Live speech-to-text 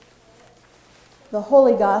The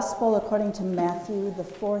Holy Gospel according to Matthew, the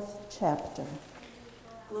 4th chapter.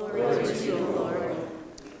 Glory to you, Lord.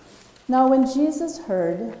 Now when Jesus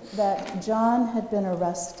heard that John had been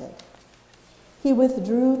arrested, he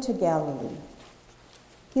withdrew to Galilee.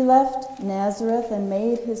 He left Nazareth and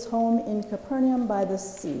made his home in Capernaum by the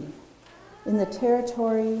sea, in the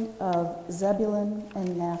territory of Zebulun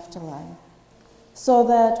and Naphtali, so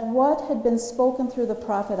that what had been spoken through the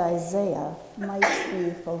prophet Isaiah might be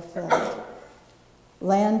fulfilled.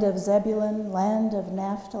 Land of Zebulun, land of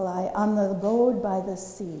Naphtali, on the road by the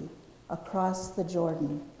sea, across the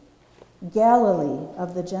Jordan, Galilee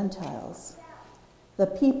of the Gentiles. The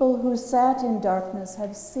people who sat in darkness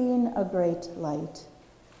have seen a great light,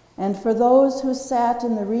 and for those who sat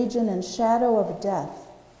in the region and shadow of death,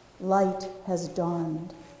 light has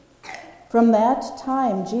dawned. From that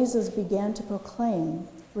time, Jesus began to proclaim,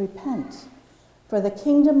 "Repent, for the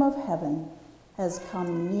kingdom of heaven has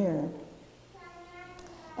come near."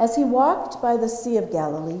 As he walked by the Sea of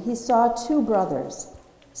Galilee, he saw two brothers,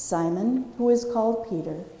 Simon, who is called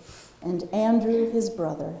Peter, and Andrew, his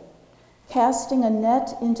brother, casting a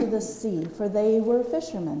net into the sea, for they were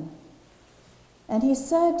fishermen. And he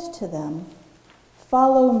said to them,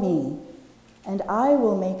 "Follow me, and I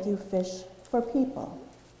will make you fish for people."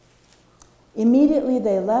 Immediately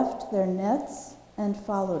they left their nets and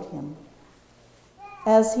followed him.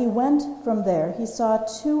 As he went from there, he saw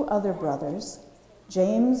two other brothers,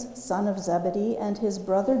 James, son of Zebedee, and his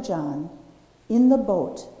brother John, in the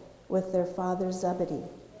boat with their father Zebedee,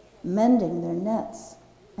 mending their nets,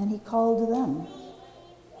 and he called them.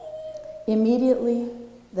 Immediately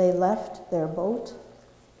they left their boat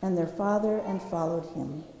and their father and followed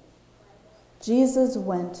him. Jesus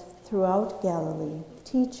went throughout Galilee,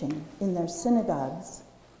 teaching in their synagogues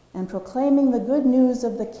and proclaiming the good news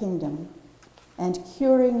of the kingdom and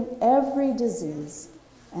curing every disease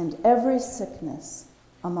and every sickness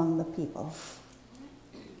among the people.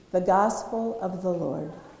 The Gospel of the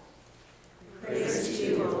Lord. Praise to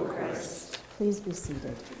you, O Christ. Please be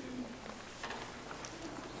seated.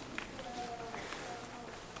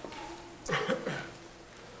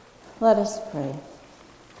 Let us pray.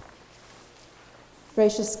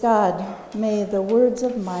 Gracious God, may the words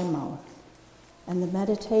of my mouth and the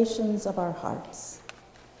meditations of our hearts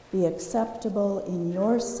be acceptable in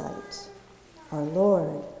your sight, our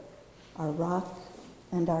Lord, our rock,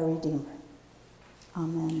 and our Redeemer.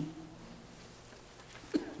 Amen.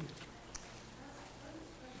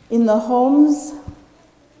 In the homes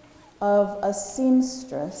of a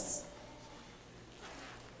seamstress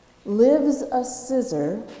lives a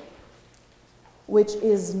scissor which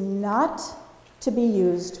is not to be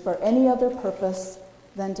used for any other purpose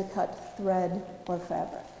than to cut thread or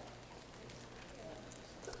fabric.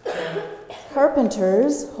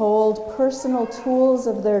 Carpenters hold personal tools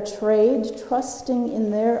of their trade, trusting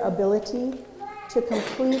in their ability to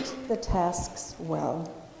complete the tasks well.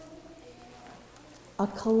 A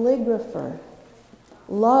calligrapher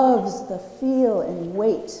loves the feel and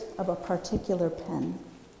weight of a particular pen.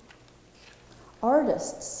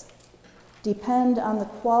 Artists depend on the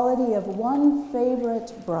quality of one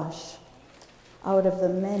favorite brush out of the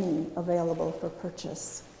many available for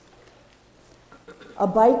purchase. A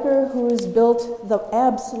biker who has built the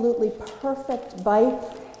absolutely perfect bike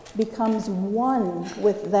becomes one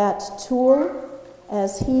with that tool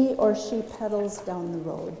as he or she pedals down the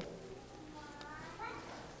road.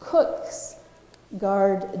 Cooks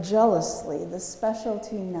guard jealously the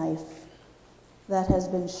specialty knife that has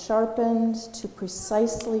been sharpened to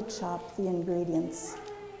precisely chop the ingredients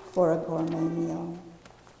for a gourmet meal.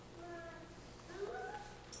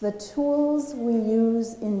 The tools we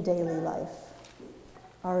use in daily life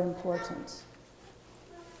are important.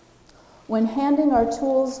 When handing our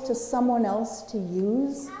tools to someone else to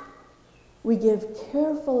use, we give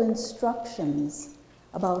careful instructions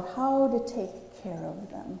about how to take care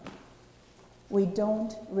of them. We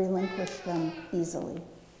don't relinquish them easily.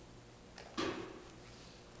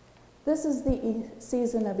 This is the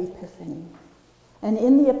season of Epiphany. And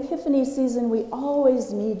in the Epiphany season, we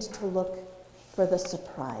always need to look for the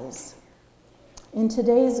surprise. In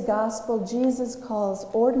today's gospel, Jesus calls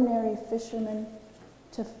ordinary fishermen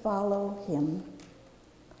to follow him.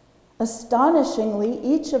 Astonishingly,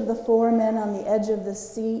 each of the four men on the edge of the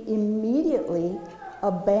sea immediately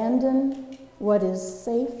abandon what is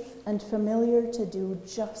safe and familiar to do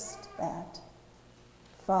just that: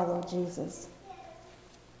 follow Jesus.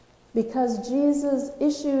 Because Jesus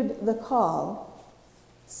issued the call,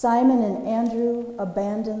 Simon and Andrew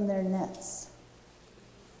abandoned their nets.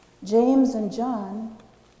 James and John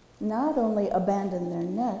not only abandoned their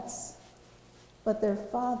nets, but their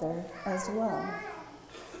father as well.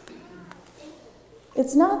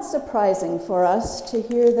 It's not surprising for us to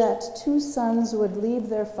hear that two sons would leave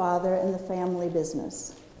their father in the family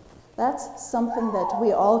business. That's something that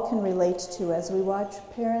we all can relate to as we watch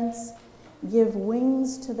parents give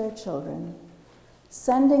wings to their children,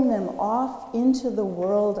 sending them off into the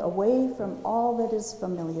world away from all that is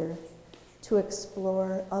familiar to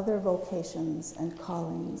explore other vocations and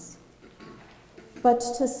callings. But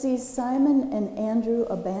to see Simon and Andrew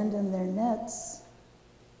abandon their nets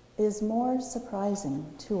is more surprising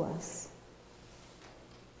to us.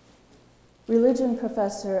 Religion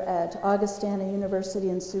professor at Augustana University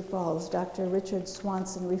in Sioux Falls, Dr. Richard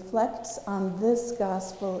Swanson, reflects on this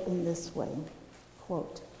gospel in this way,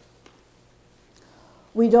 quote,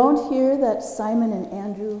 "We don't hear that Simon and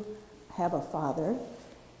Andrew have a father.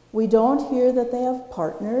 We don't hear that they have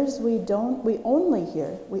partners. We only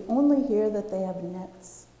hear that they have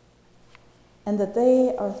nets and that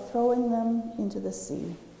they are throwing them into the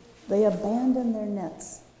sea. They abandon their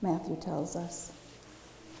nets," Matthew tells us.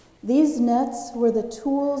 These nets were the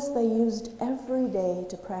tools they used every day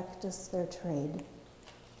to practice their trade.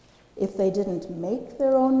 If they didn't make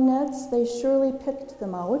their own nets, they surely picked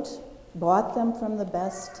them out, bought them from the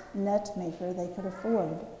best net maker they could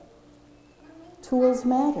afford. Tools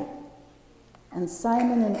matter, and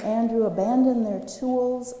Simon and Andrew abandon their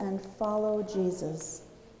tools and follow Jesus.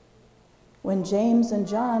 When James and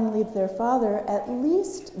John leave their father, at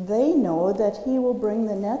least they know that he will bring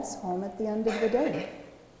the nets home at the end of the day.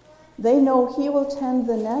 They know he will tend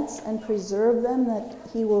the nets and preserve them, that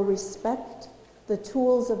he will respect the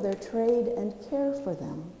tools of their trade and care for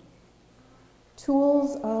them.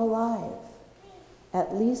 Tools are alive,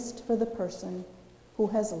 at least for the person who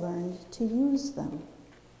has learned to use them.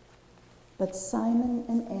 But Simon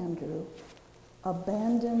and Andrew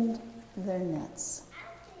abandoned their nets.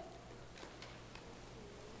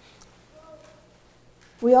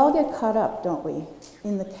 We all get caught up, don't we,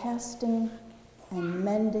 in the casting and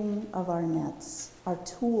mending of our nets, our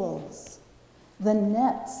tools, the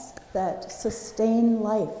nets that sustain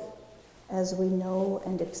life as we know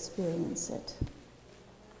and experience it.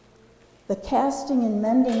 The casting and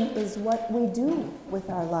mending is what we do with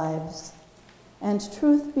our lives. And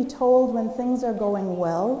truth be told, when things are going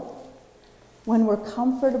well, when we're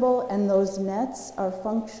comfortable and those nets are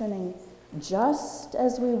functioning just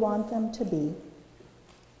as we want them to be,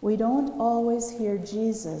 we don't always hear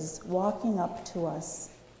Jesus walking up to us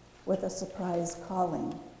with a surprise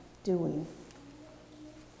calling, do we?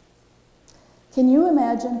 Can you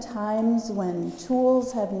imagine times when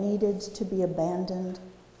tools have needed to be abandoned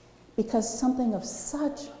because something of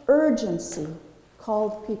such urgency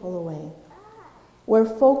called people away, where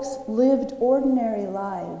folks lived ordinary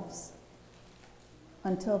lives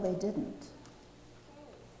until they didn't?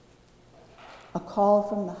 A call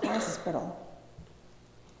from the hospital,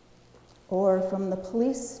 or from the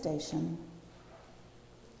police station,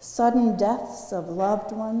 sudden deaths of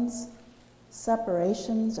loved ones,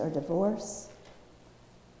 separations or divorce,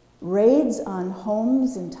 raids on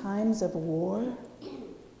homes in times of war,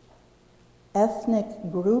 ethnic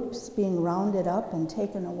groups being rounded up and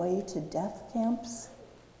taken away to death camps,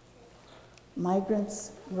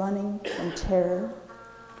 migrants running from terror.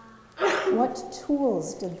 What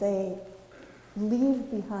tools did they leave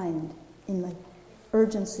behind in the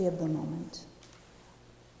urgency of the moment?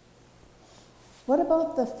 What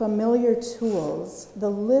about the familiar tools, the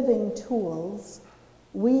living tools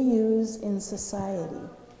we use in society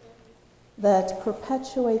that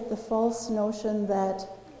perpetuate the false notion that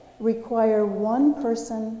require one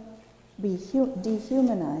person be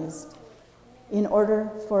dehumanized in order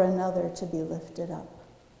for another to be lifted up?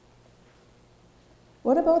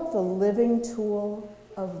 What about the living tool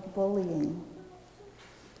of bullying,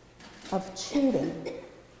 of cheating,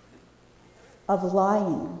 of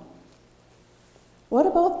lying? What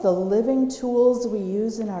about the living tools we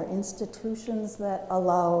use in our institutions that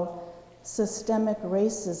allow systemic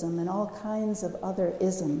racism and all kinds of other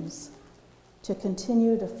isms to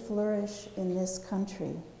continue to flourish in this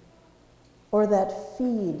country, or that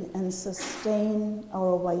feed and sustain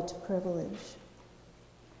our white privilege?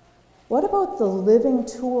 What about the living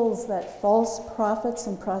tools that false prophets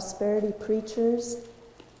and prosperity preachers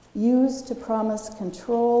use to promise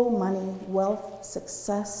control, money, wealth,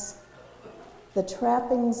 success, the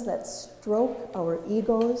trappings that stroke our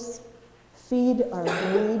egos, feed our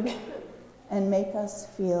greed, and make us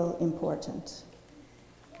feel important?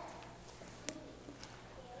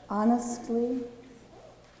 Honestly,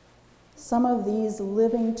 some of these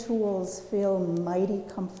living tools feel mighty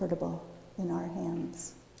comfortable in our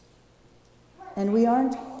hands, and we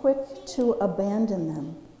aren't quick to abandon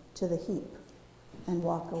them to the heap and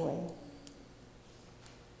walk away.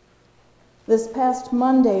 This past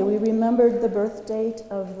Monday, we remembered the birth date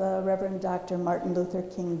of the Reverend Dr. Martin Luther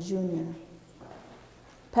King Jr.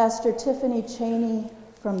 Pastor Tiffany Cheney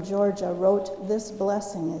from Georgia wrote this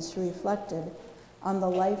blessing as she reflected on the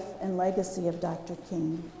life and legacy of Dr.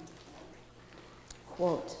 King.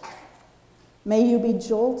 Quote, "May you be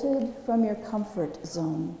jolted from your comfort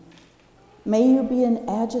zone. May you be an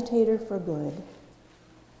agitator for good.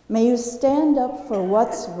 May you stand up for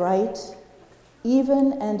what's right,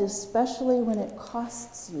 even and especially when it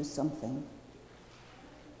costs you something.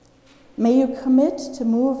 May you commit to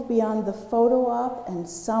move beyond the photo op and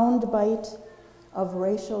soundbite of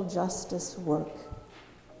racial justice work.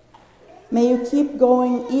 May you keep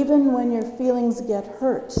going even when your feelings get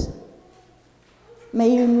hurt. May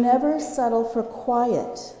you never settle for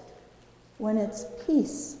quiet when it's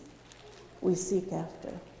peace we seek after.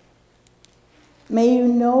 May you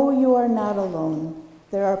know you are not alone.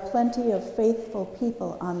 There are plenty of faithful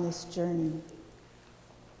people on this journey.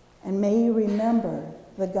 And may you remember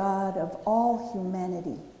the God of all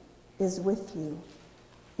humanity is with you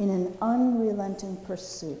in an unrelenting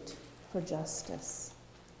pursuit for justice.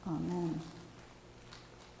 Amen."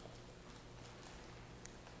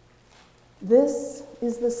 This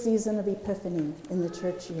is the season of Epiphany in the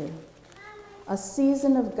church year, a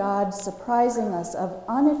season of God surprising us of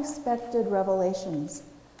unexpected revelations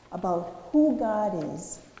about who God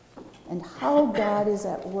is and how God is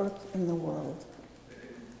at work in the world.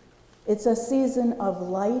 It's a season of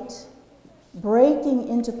light, breaking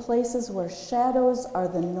into places where shadows are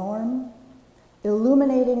the norm,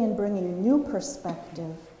 illuminating and bringing new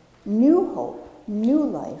perspective, new hope, new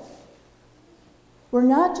life. We're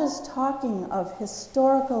not just talking of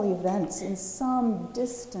historical events in some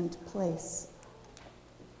distant place.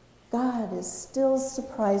 God is still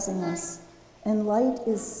surprising us, and light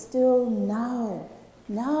is still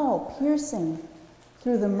now piercing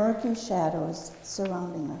through the murky shadows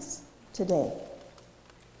surrounding us today.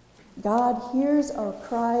 God hears our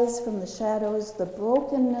cries from the shadows, the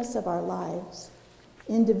brokenness of our lives,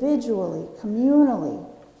 individually, communally,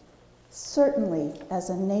 certainly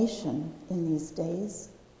as a nation in these days,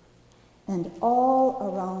 and all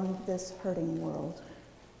around this hurting world.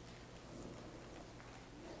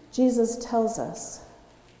 Jesus tells us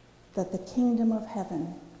that the kingdom of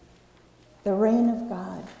heaven, the reign of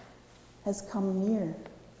God, has come near.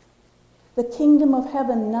 The kingdom of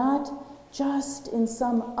heaven, not just in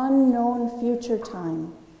some unknown future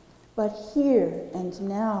time, but here and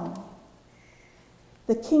now.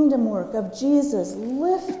 The kingdom work of Jesus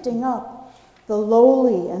lifting up the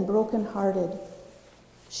lowly and brokenhearted,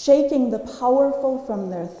 shaking the powerful from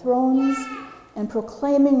their thrones, and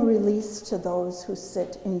proclaiming release to those who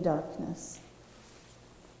sit in darkness,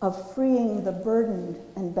 of freeing the burdened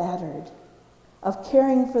and battered, of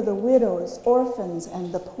caring for the widows, orphans,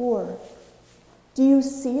 and the poor. Do you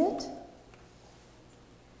see it?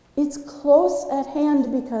 It's close at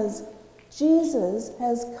hand because Jesus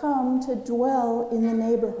has come to dwell in the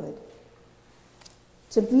neighborhood,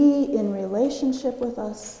 to be in relationship with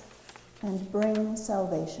us and bring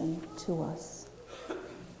salvation to us.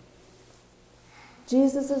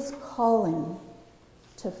 Jesus' calling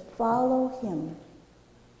to follow him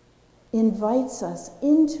invites us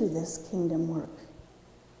into this kingdom work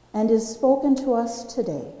and is spoken to us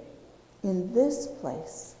today in this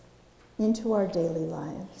place into our daily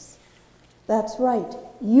lives. That's right.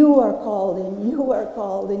 You are called, and you are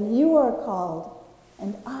called, and you are called,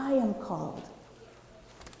 and I am called.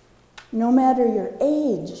 No matter your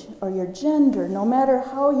age or your gender, no matter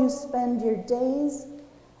how you spend your days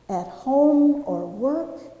at home or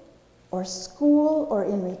work or school or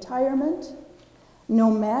in retirement, no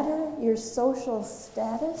matter your social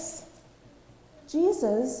status,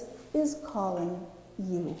 Jesus is calling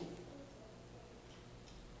you.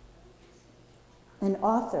 An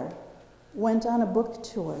author went on a book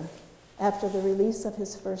tour after the release of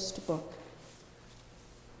his first book.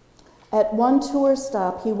 At one tour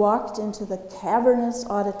stop, he walked into the cavernous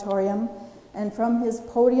auditorium and from his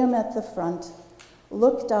podium at the front,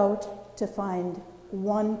 looked out to find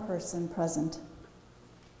one person present,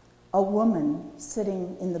 a woman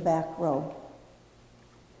sitting in the back row.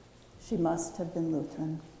 She must have been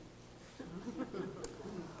Lutheran.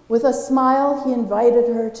 With a smile, he invited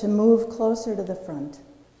her to move closer to the front.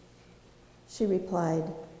 She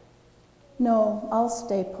replied, "No, I'll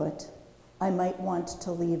stay put. I might want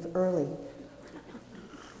to leave early."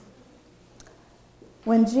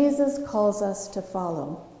 When Jesus calls us to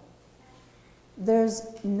follow, there's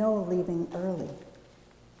no leaving early.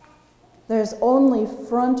 There's only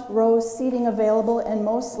front row seating available, and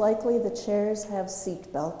most likely the chairs have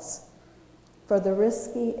seat belts for the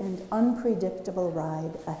risky and unpredictable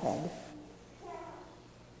ride ahead.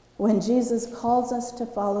 When Jesus calls us to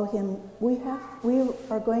follow him, we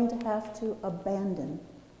are going to have to abandon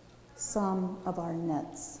some of our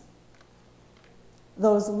nets.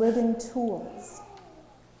 Those living tools,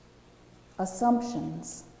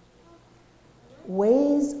 assumptions,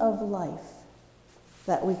 ways of life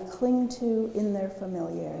that we cling to in their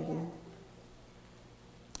familiarity.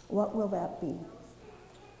 What will that be?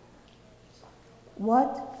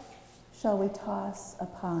 What shall we toss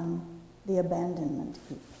upon the abandonment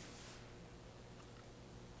heap?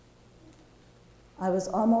 I was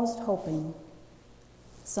almost hoping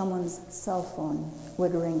someone's cell phone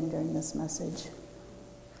would ring during this message.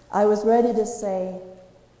 I was ready to say,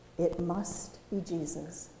 it must be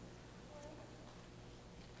Jesus.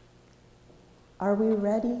 Are we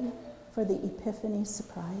ready for the Epiphany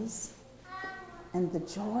surprise and the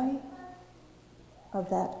joy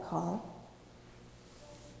of that call?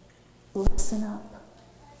 Listen up.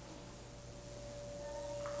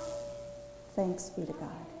 Thanks be to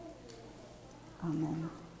God. Amen.